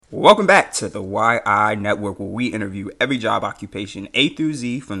Welcome back to the YI Network, where we interview every job occupation A through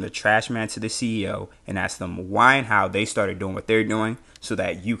Z, from the trash man to the CEO, and ask them why and how they started doing what they're doing so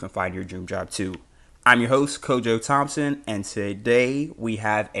that you can find your dream job too. I'm your host, Kojo Thompson, and today we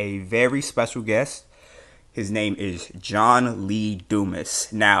have a very special guest. His name is John Lee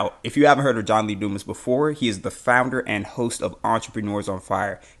Dumas. Now, if you haven't heard of John Lee Dumas before, he is the founder and host of Entrepreneurs on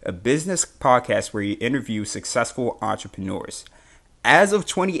Fire, a business podcast where he interviews successful entrepreneurs. As of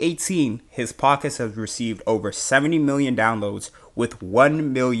 2018, his podcast has received over 70 million downloads with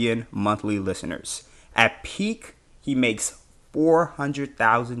 1 million monthly listeners. At peak, he makes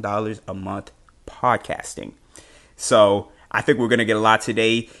 $400,000 a month podcasting. So I think we're going to get a lot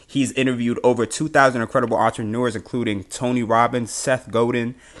today. He's interviewed over 2,000 incredible entrepreneurs, including Tony Robbins, Seth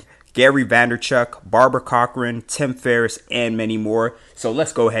Godin, Gary Vaynerchuk, Barbara Cochran, Tim Ferriss, and many more. So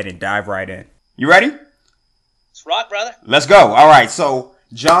let's go ahead and dive right in. You ready? Rock, brother. Let's go. All right. So,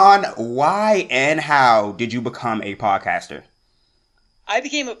 John, why and how did you become a podcaster? I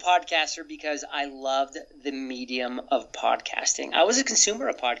became a podcaster because I loved the medium of podcasting. I was a consumer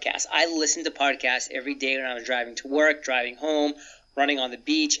of podcasts. I listened to podcasts every day when I was driving to work, driving home, running on the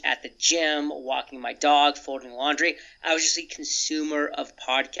beach, at the gym, walking my dog, folding laundry. I was just a consumer of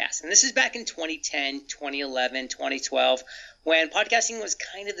podcasts. And this is back in 2010, 2011, 2012, when podcasting was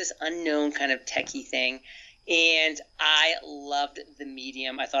kind of this unknown kind of techie thing. And I loved the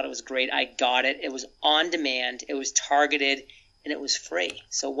medium. I thought it was great. I got it. It was on demand. It was targeted, and it was free.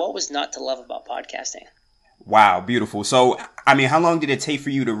 So what was not to love about podcasting? Wow, beautiful. So, I mean, how long did it take for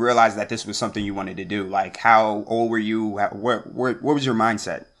you to realize that this was something you wanted to do? Like, how old were you? What was your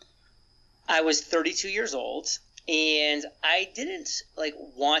mindset? I was 32 years old, and I didn't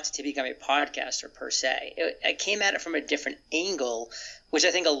want to become a podcaster per se. I came at it from a different angle, which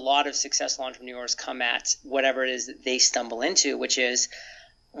I think a lot of successful entrepreneurs come at whatever it is that they stumble into, which is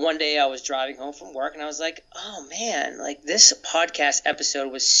one day I was driving home from work and I was like, oh man, this podcast episode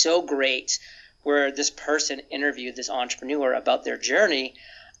was so great where this person interviewed this entrepreneur about their journey.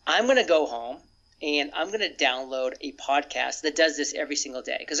 I'm going to go home and I'm going to download a podcast that does this every single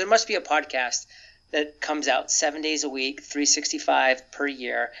day, because there must be a podcast that comes out 7 days a week, 365 per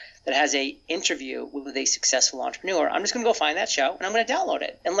year, that has a interview with a successful entrepreneur. I'm just going to go find that show and I'm going to download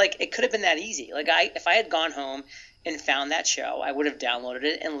it. And it could have been that easy. If I had gone home and found that show, I would have downloaded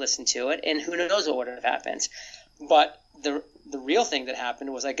it and listened to it, and who knows what would have happened. But the real thing that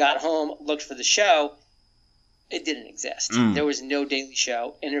happened was I got home, looked for the show. It didn't exist. There was no daily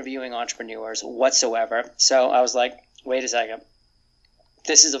show interviewing entrepreneurs whatsoever. So I was like, wait a second.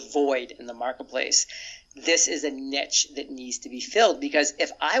 This is a void in the marketplace. This is a niche that needs to be filled, because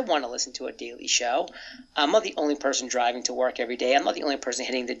if I want to listen to a daily show, I'm not the only person driving to work every day. I'm not the only person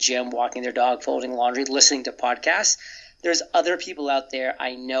hitting the gym, walking their dog, folding laundry, listening to podcasts. There's other people out there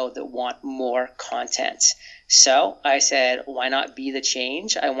I know that want more content. So I said, why not be the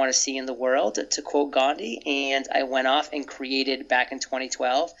change I want to see in the world, to quote Gandhi? And I went off and created, back in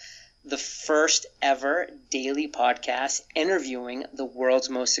 2012, the first ever daily podcast interviewing the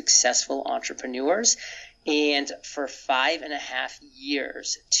world's most successful entrepreneurs. And for 5.5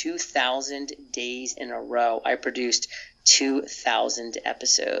 years, 2,000 days in a row, I produced 2,000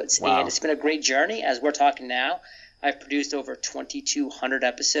 episodes. Wow. And it's been a great journey. As we're talking now, I've produced over 2,200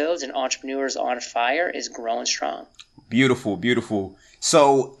 episodes, and Entrepreneurs on Fire is growing strong. Beautiful, beautiful.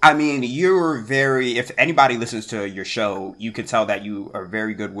 So, I mean, if anybody listens to your show, you can tell that you are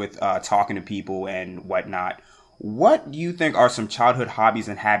very good with talking to people and whatnot. What do you think are some childhood hobbies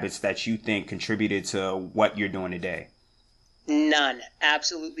and habits that you think contributed to what you're doing today? None.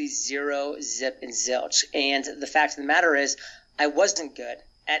 Absolutely zero, zip, and zilch. And the fact of the matter is, I wasn't good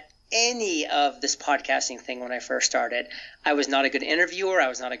at any of this podcasting thing when I first started. I was not a good interviewer. I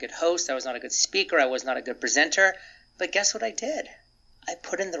was not a good host. I was not a good speaker. I was not a good presenter. But guess what I did? I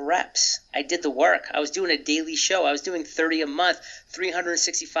put in the reps. I did the work. I was doing a daily show. I was doing 30 a month,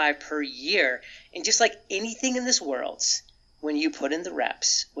 365 per year. And just like anything in this world, when you put in the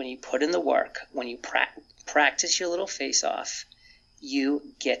reps, when you put in the work, when you practice your little face off, you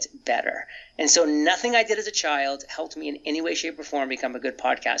get better. And so nothing I did as a child helped me in any way, shape, or form become a good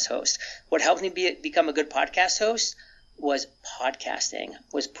podcast host. What helped me become a good podcast host was podcasting,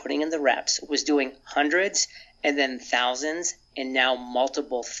 was putting in the reps, was doing hundreds and then thousands and now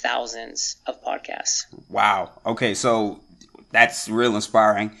multiple thousands of podcasts. Wow. Okay, so that's real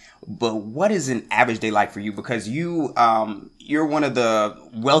inspiring. But what is an average day like for you? Because you're one of the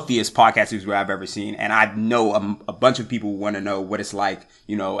wealthiest podcasters I've ever seen, and I know a bunch of people want to know what it's like,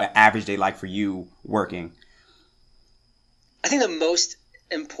 an average day like for you working. I think the most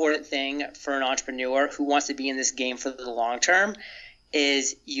important thing for an entrepreneur who wants to be in this game for the long term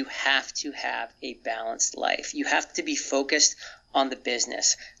is you have to have a balanced life. You have to be focused on the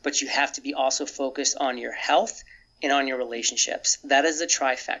business, but you have to be also focused on your health and on your relationships. That is the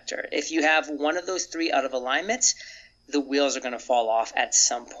trifecta. If you have one of those three out of alignment, the wheels are going to fall off at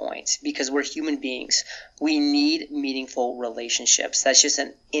some point, because we're human beings. We need meaningful relationships. That's just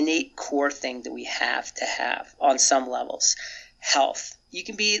an innate core thing that we have to have on some levels. Health. You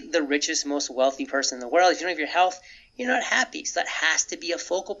can be the richest, most wealthy person in the world. If you don't have your health, you're not happy. So that has to be a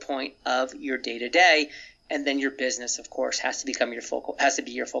focal point of your day-to-day. And then your business, of course, has to be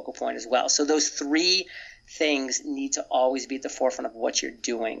your focal point as well. So those three things need to always be at the forefront of what you're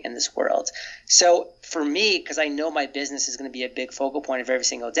doing in this world. So for me, because I know my business is going to be a big focal point of every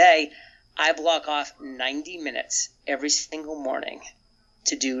single day, I block off 90 minutes every single morning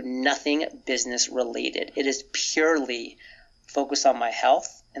to do nothing business related. It is purely focused on my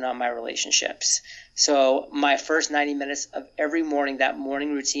health and on my relationships. So my first 90 minutes of every morning, that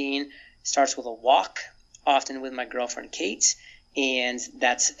morning routine starts with a walk, often with my girlfriend Kate, and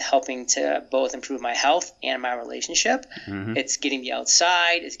that's helping to both improve my health and my relationship. Mm-hmm. It's getting me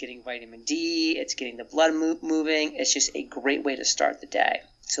outside, it's getting vitamin D, it's getting the blood moving. It's just a great way to start the day.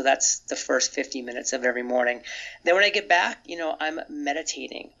 So that's the first 50 minutes of every morning. Then when I get back, I'm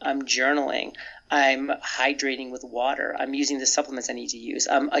meditating, I'm journaling, I'm hydrating with water, I'm using the supplements I need to use.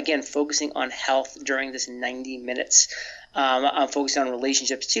 I'm, again, focusing on health during this 90 minutes. I'm focusing on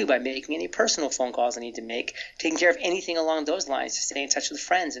relationships too by making any personal phone calls I need to make, taking care of anything along those lines to stay in touch with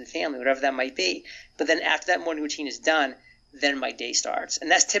friends and family, whatever that might be. But then after that morning routine is done, then my day starts.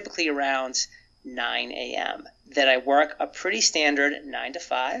 And that's typically around 9 a.m. Then I work a pretty standard 9 to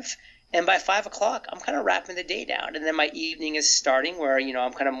 5. And by 5 o'clock, I'm kind of wrapping the day down. And then my evening is starting where,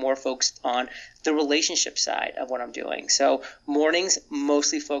 I'm kind of more focused on the relationship side of what I'm doing. So mornings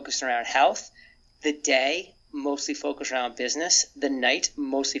mostly focused around health. The day mostly focused around business. The night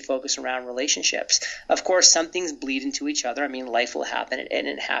mostly focused around relationships. Of course, some things bleed into each other. I mean, life will happen and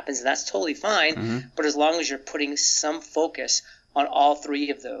it happens, and that's totally fine. Mm-hmm. But as long as you're putting some focus on all three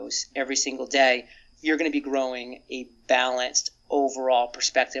of those every single day, you're going to be growing a balanced overall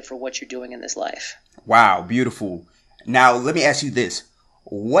perspective for what you're doing in this life. Wow, beautiful. Now, let me ask you this.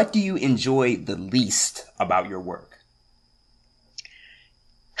 What do you enjoy the least about your work?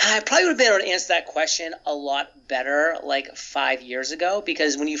 I probably would have been able to answer that question a lot better like 5 years ago,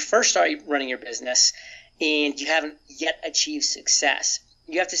 because when you first start running your business and you haven't yet achieved success,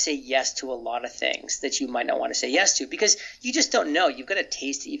 you have to say yes to a lot of things that you might not want to say yes to, because you just don't know. You've got to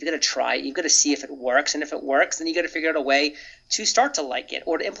taste it. You've got to try it. You've got to see if it works. And if it works, then you got to figure out a way to start to like it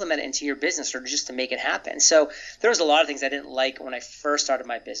or to implement it into your business or just to make it happen. So there was a lot of things I didn't like when I first started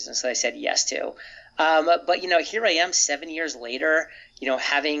my business that I said yes to. But here I am 7 years later,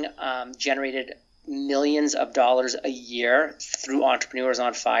 having generated millions of dollars a year through Entrepreneurs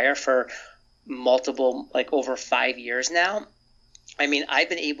on Fire for multiple, over 5 years now. I mean, I've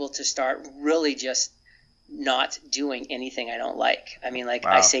been able to start really just not doing anything I don't like. I mean, wow.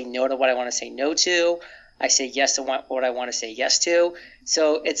 I say no to what I want to say no to. I say yes to what I want to say yes to.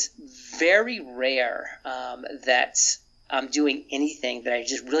 So it's very rare that I'm doing anything that I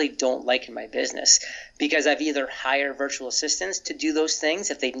just really don't like in my business, because I've either hired virtual assistants to do those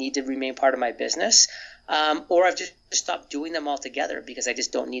things if they need to remain part of my business, or I've just stopped doing them altogether because I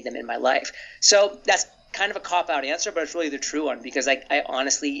just don't need them in my life. So that's kind of a cop-out answer, but it's really the true one, because I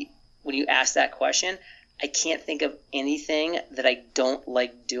honestly, when you ask that question, I can't think of anything that I don't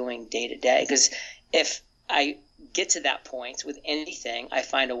like doing day to day, because if I get to that point with anything, I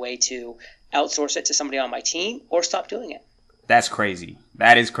find a way to outsource it to somebody on my team or stop doing it. That's crazy.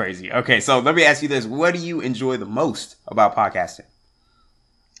 That is crazy. Okay, so let me ask you this. What do you enjoy the most about podcasting?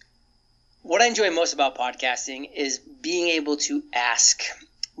 What I enjoy most about podcasting is being able to ask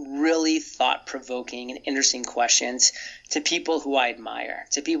really thought-provoking and interesting questions to people who I admire,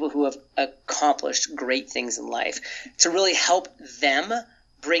 to people who have accomplished great things in life, to really help them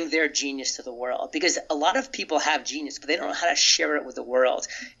bring their genius to the world. Because a lot of people have genius, but they don't know how to share it with the world.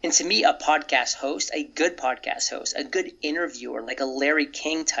 And to me, a podcast host, a good podcast host, a good interviewer, like a Larry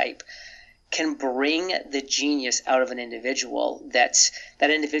King type, can bring the genius out of an individual that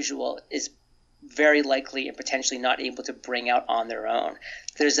individual is very likely and potentially not able to bring out on their own.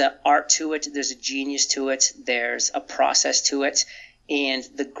 There's an art to it. There's a genius to it. There's a process to it. And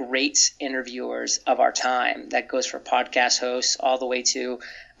the great interviewers of our time, that goes for podcast hosts all the way to,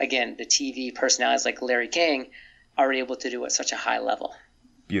 again, the TV personalities like Larry King, are able to do it at such a high level.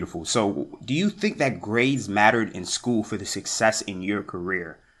 Beautiful. So do you think that grades mattered in school for the success in your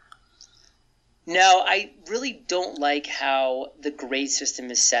career? No, I really don't like how the grade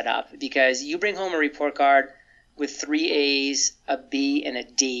system is set up, because you bring home a report card, with 3 A's, a B, and a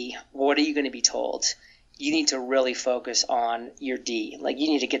D, what are you going to be told? You need to really focus on your D. Like, you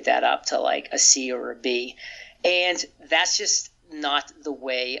need to get that up to like a C or a B. And that's just not the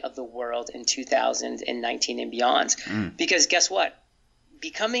way of the world in 2019 and beyond. Because guess what?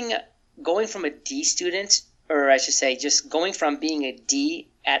 Going from a D student, or I should say just going from being a D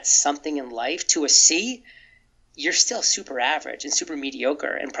at something in life to a C, you're still super average and super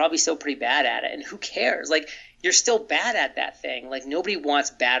mediocre and probably still pretty bad at it. And who cares? Like, you're still bad at that thing. Like, nobody wants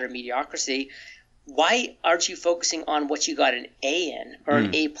bad or mediocrity. Why aren't you focusing on what you got an A in or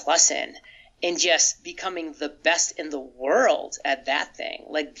an A plus in and just becoming the best in the world at that thing?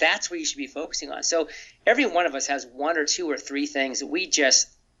 Like, that's where you should be focusing on. So every one of us has one or two or three things that we just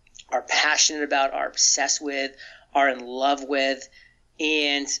are passionate about, are obsessed with, are in love with.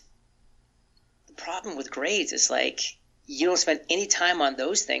 And the problem with grades is like, you don't spend any time on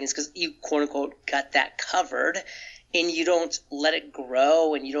those things because you quote unquote got that covered, and you don't let it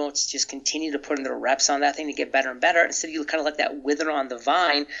grow, and you don't just continue to put in the reps on that thing to get better and better. Instead, you kind of let that wither on the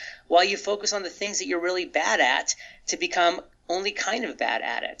vine while you focus on the things that you're really bad at to become only kind of bad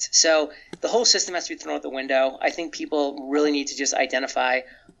at it. So the whole system has to be thrown out the window. I think people really need to just identify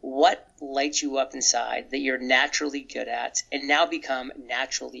what lights you up inside that you're naturally good at, and now become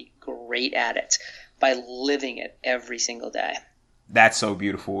naturally great at it by living it every single day. That's so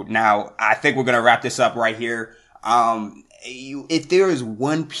beautiful. Now, I think we're going to wrap this up right here. If there is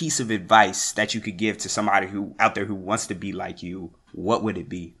one piece of advice that you could give to somebody who out there who wants to be like you, what would it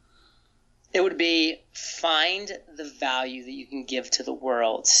be? It would be, find the value that you can give to the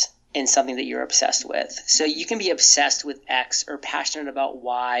world in something that you're obsessed with. So you can be obsessed with X or passionate about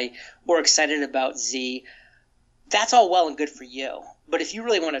Y or excited about Z. That's all well and good for you. But if you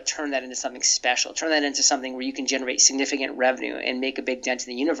really want to turn that into something special, turn that into something where you can generate significant revenue and make a big dent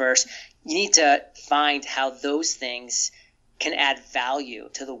in the universe, you need to find how those things can add value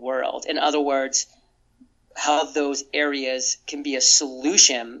to the world. In other words, how those areas can be a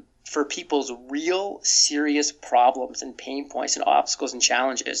solution for people's real serious problems and pain points and obstacles and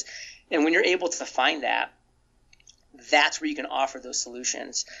challenges. And when you're able to find that, that's where you can offer those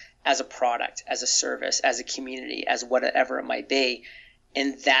solutions as a product, as a service, as a community, as whatever it might be.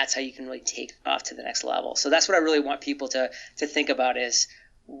 And that's how you can really take it off to the next level. So that's what I really want people to think about is,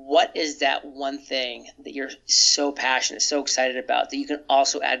 what is that one thing that you're so passionate, so excited about that you can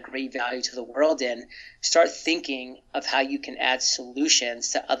also add great value to the world in? Start thinking of how you can add solutions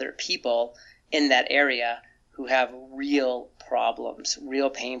to other people in that area who have real problems, real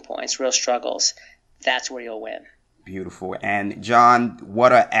pain points, real struggles. That's where you'll win. Beautiful. And John,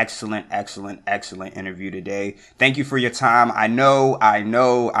 what an excellent interview today. Thank you for your time. I know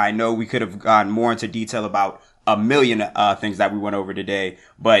we could have gone more into detail about a million things that we went over today,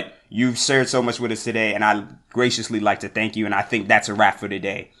 but you've shared so much with us today, and I graciously like to thank you. And I think that's a wrap for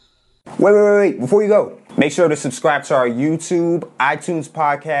today. Wait. Before you go, make sure to subscribe to our YouTube, iTunes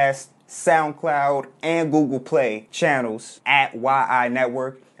podcast, SoundCloud, and Google Play channels at YI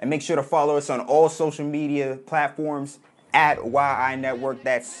Network. And make sure to follow us on all social media platforms at YI Network.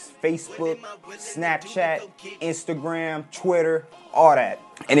 That's Facebook, Snapchat, Instagram, Twitter, all that.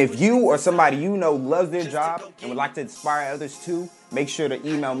 And if you or somebody you know loves their job and would like to inspire others too, make sure to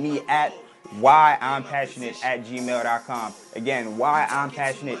email me at whyimpassionate@gmail.com. Again,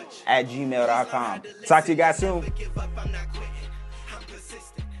 whyimpassionate@gmail.com. Talk to you guys soon.